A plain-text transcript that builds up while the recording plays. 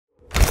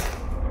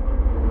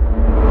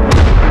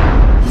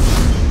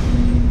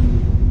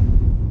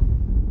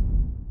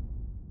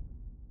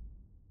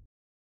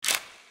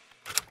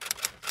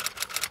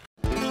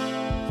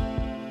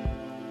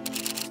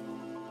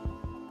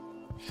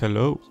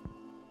Hello!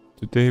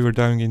 Today we're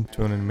diving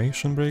into an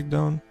animation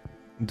breakdown.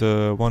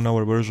 The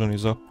 1-hour version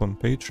is up on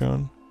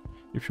Patreon,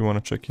 if you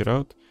want to check it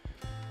out.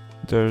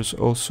 There's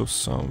also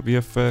some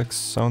VFX,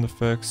 sound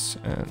effects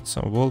and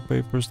some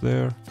wallpapers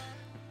there.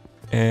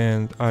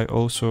 And I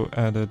also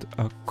added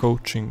a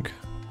coaching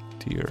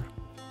tier.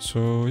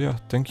 So yeah,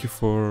 thank you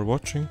for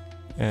watching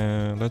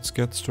and let's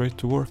get straight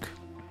to work.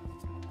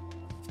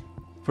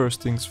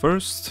 First things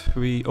first,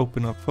 we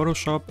open up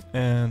Photoshop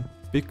and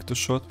pick the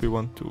shot we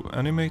want to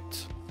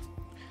animate.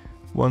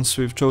 Once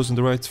we've chosen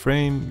the right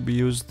frame, we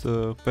use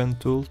the pen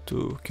tool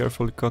to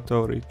carefully cut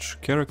out each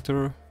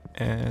character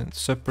and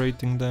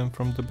separating them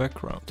from the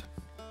background.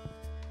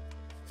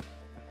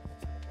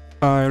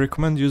 I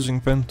recommend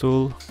using pen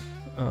tool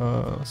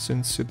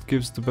since it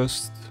gives the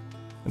best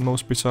and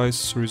most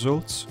precise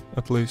results,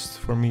 at least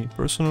for me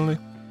personally.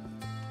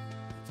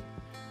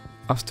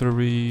 After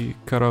we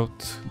cut out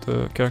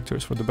the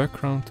characters for the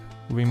background,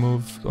 we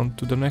move on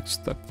to the next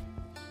step.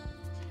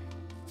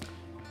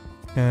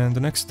 And the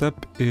next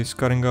step is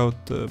cutting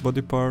out the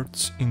body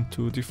parts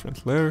into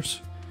different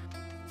layers.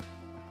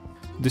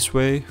 This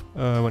way,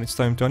 when it's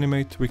time to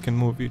animate, we can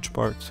move each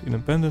part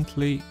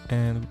independently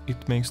and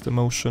it makes the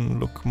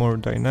motion look more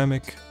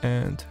dynamic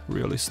and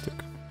realistic.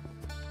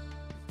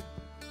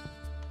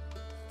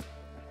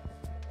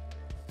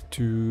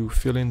 To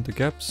fill in the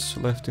gaps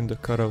left in the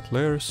cutout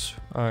layers,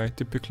 I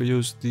typically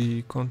use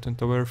the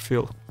content-aware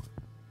fill.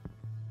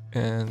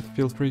 And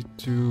feel free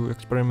to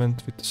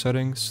experiment with the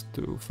settings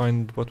to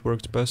find what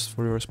works best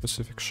for your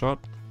specific shot.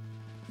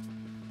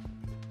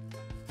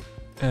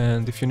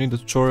 And if you need a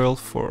tutorial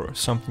for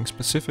something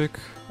specific,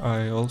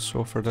 I also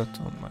offer that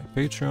on my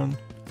Patreon.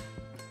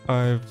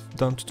 I've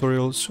done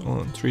tutorials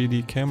on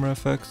 3D camera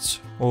effects,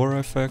 aura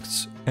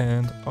effects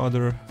and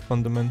other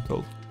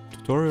fundamental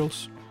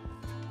tutorials.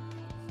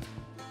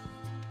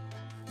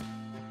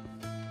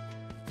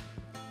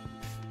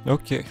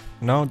 Okay,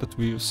 now that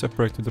we've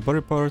separated the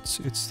body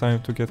parts, it's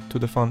time to get to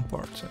the fun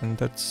part, and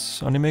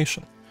that's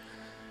animation.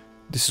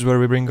 This is where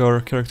we bring our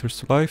characters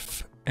to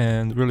life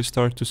and really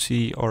start to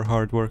see our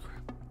hard work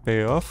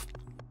pay off.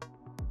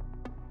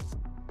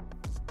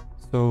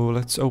 So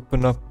let's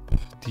open up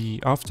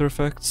the After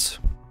Effects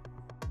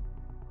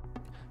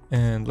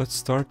and let's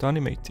start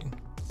animating.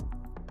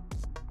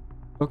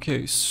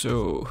 Okay,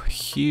 so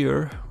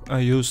here I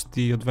used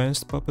the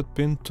Advanced Puppet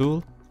Pin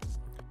tool.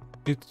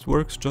 It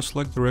works just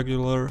like the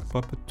regular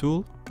puppet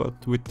tool, but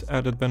with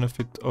added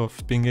benefit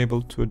of being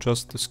able to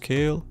adjust the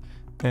scale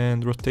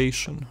and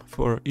rotation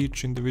for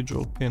each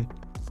individual pin.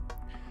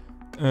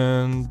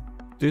 And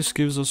this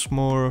gives us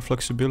more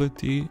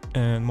flexibility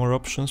and more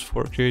options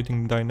for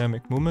creating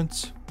dynamic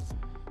movements.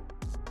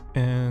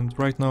 And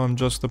right now I'm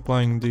just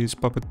applying these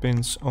puppet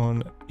pins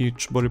on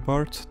each body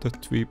part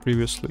that we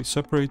previously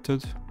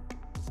separated.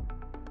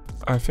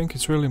 I think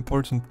it's really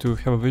important to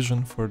have a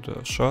vision for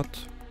the shot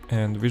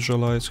and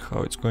visualize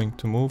how it's going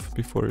to move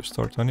before you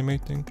start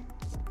animating.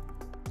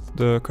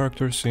 The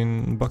characters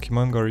in Baki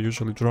manga are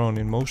usually drawn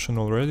in motion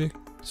already,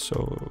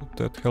 so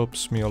that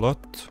helps me a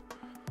lot.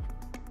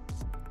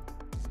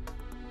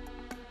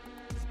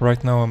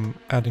 Right now I'm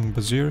adding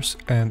beziers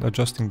and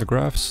adjusting the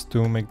graphs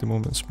to make the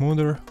movement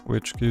smoother,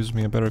 which gives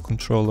me a better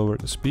control over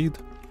the speed.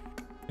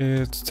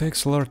 It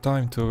takes a lot of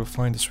time to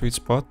find the sweet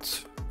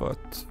spot,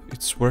 but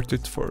it's worth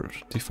it for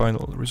the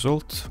final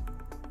result.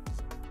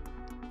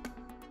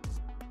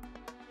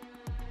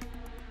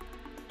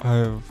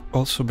 I've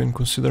also been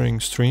considering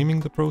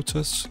streaming the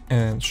process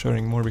and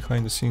sharing more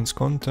behind the scenes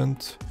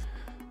content,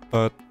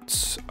 but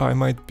I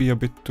might be a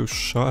bit too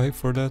shy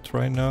for that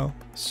right now,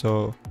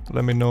 so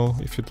let me know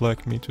if you'd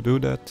like me to do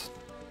that.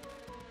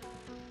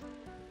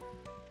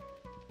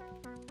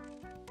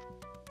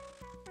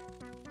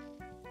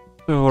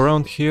 So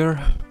around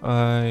here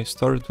I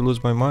started to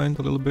lose my mind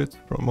a little bit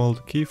from all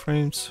the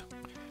keyframes,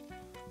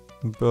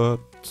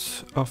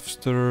 but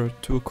after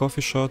 2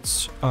 coffee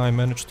shots I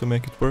managed to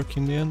make it work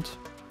in the end.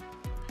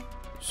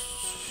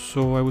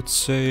 So I would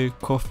say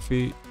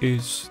coffee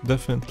is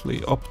definitely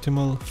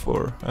optimal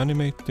for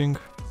animating.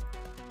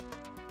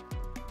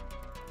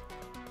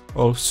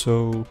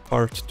 Also,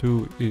 part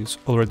 2 is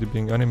already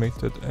being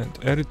animated and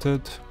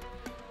edited.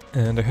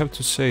 And I have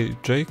to say,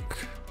 Jake,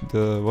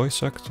 the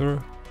voice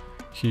actor,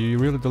 he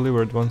really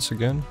delivered once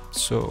again,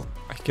 so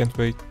I can't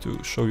wait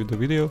to show you the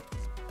video.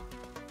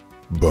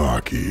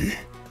 Baki,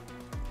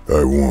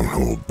 I won't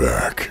hold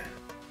back.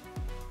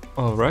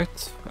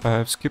 Alright,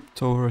 I've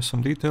skipped over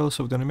some details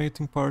of the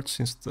animating part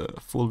since the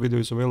full video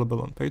is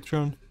available on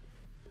Patreon.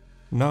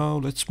 Now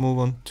let's move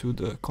on to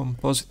the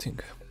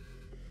compositing.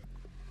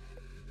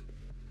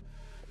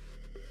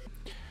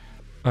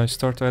 I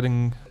start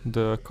adding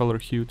the color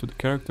hue to the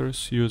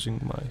characters using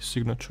my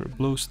signature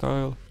blue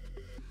style.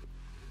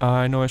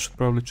 I know I should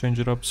probably change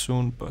it up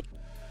soon, but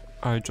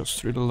I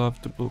just really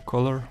love the blue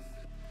color.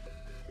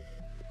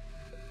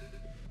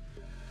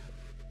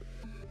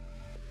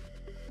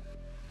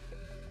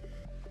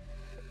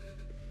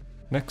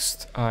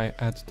 Next I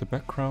add the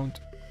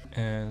background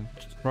and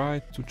try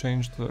to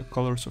change the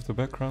colors of the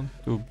background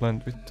to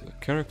blend with the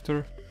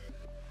character.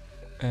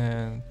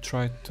 and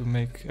tried to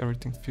make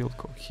everything feel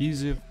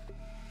cohesive.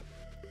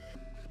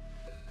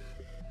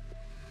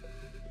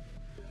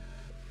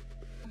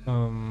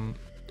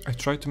 I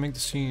tried to make the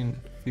scene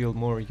feel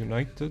more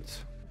united,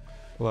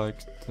 like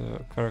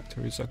the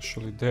character is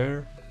actually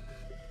there,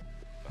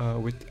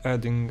 with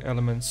adding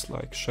elements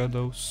like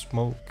shadows,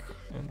 smoke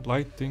and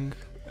lighting,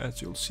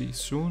 as you'll see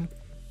soon.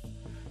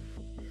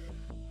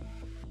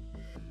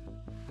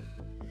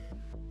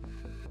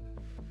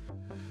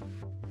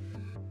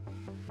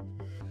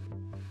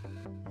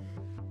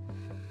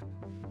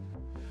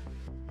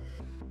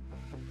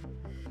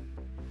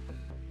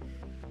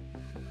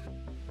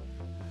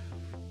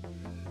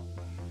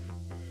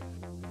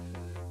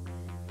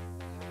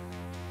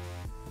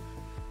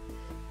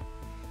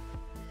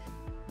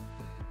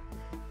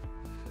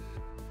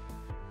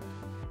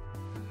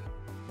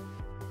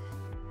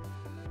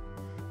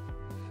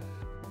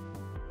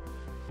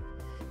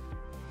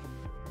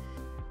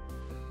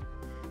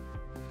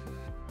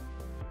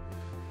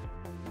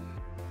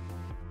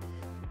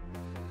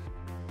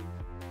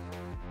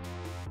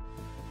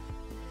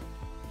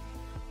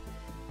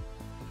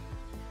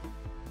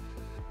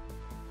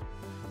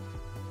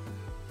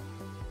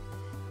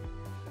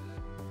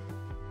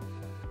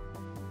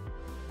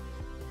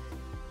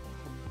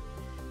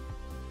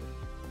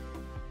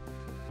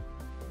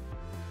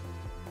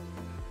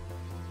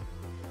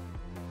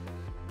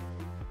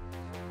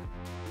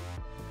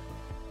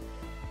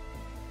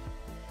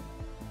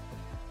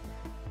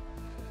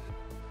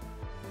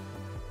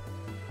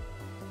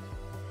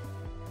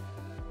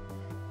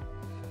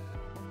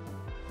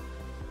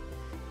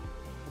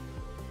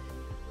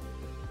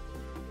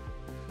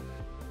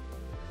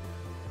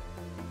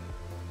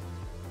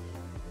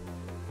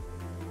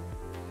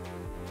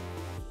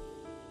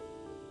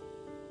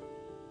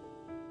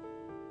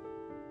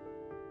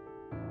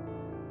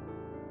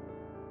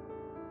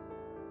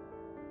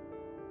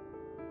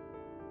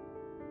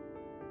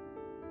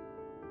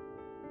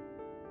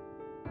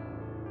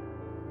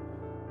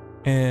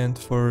 And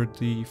for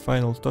the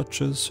final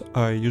touches,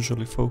 I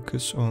usually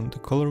focus on the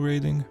color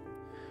grading.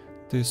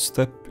 This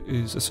step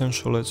is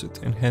essential as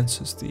it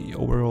enhances the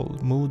overall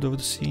mood of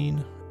the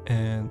scene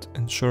and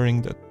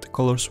ensuring that the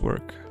colors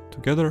work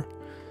together.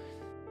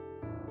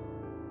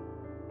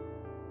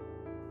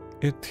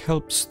 It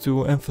helps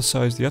to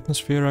emphasize the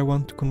atmosphere I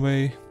want to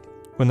convey,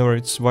 whenever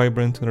it's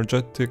vibrant,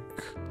 energetic,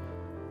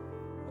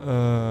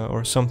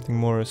 or something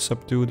more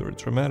subdued or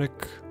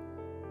dramatic.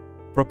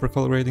 Proper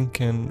color grading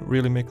can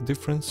really make a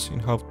difference in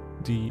how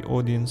the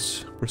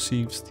audience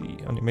perceives the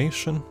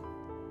animation.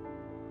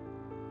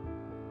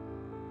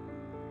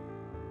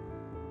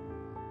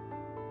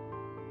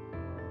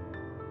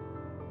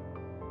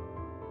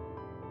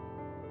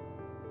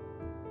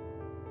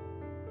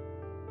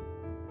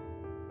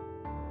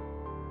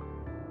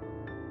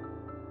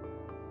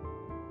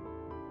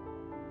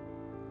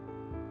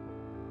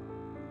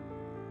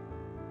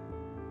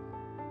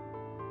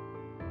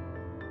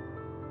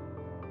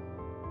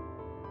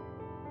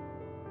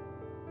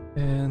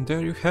 And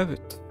there you have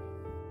it.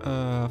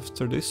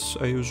 After this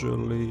I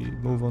usually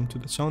move on to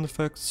the sound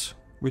effects,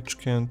 which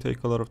can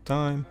take a lot of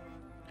time.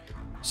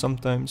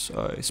 Sometimes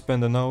I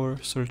spend an hour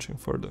searching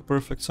for the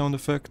perfect sound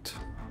effect,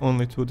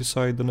 only to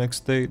decide the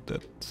next day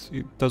that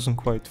it doesn't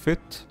quite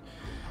fit.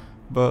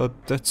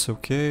 But that's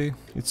okay,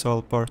 it's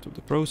all part of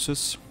the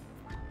process.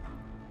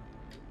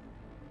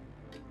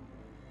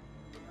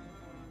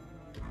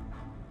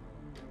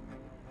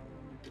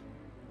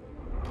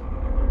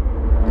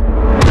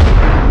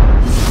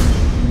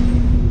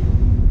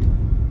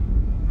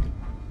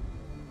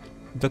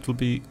 That will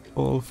be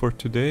all for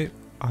today.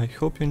 I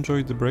hope you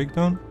enjoyed the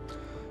breakdown.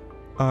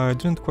 I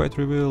didn't quite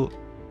reveal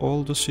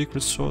all the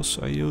secret sauce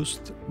I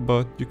used,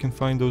 but you can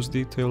find those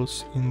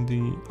details in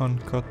the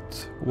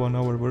uncut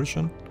 1-hour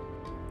version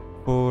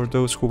for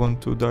those who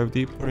want to dive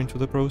deeper into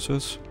the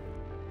process.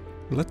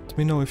 Let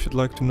me know if you'd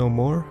like to know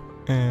more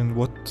and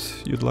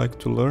what you'd like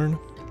to learn.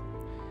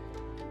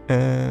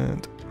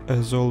 And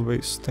as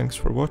always, thanks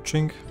for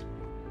watching.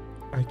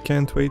 I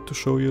can't wait to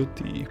show you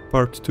the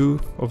part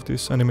 2 of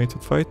this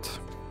animated fight.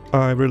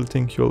 I really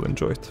think you'll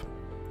enjoy it.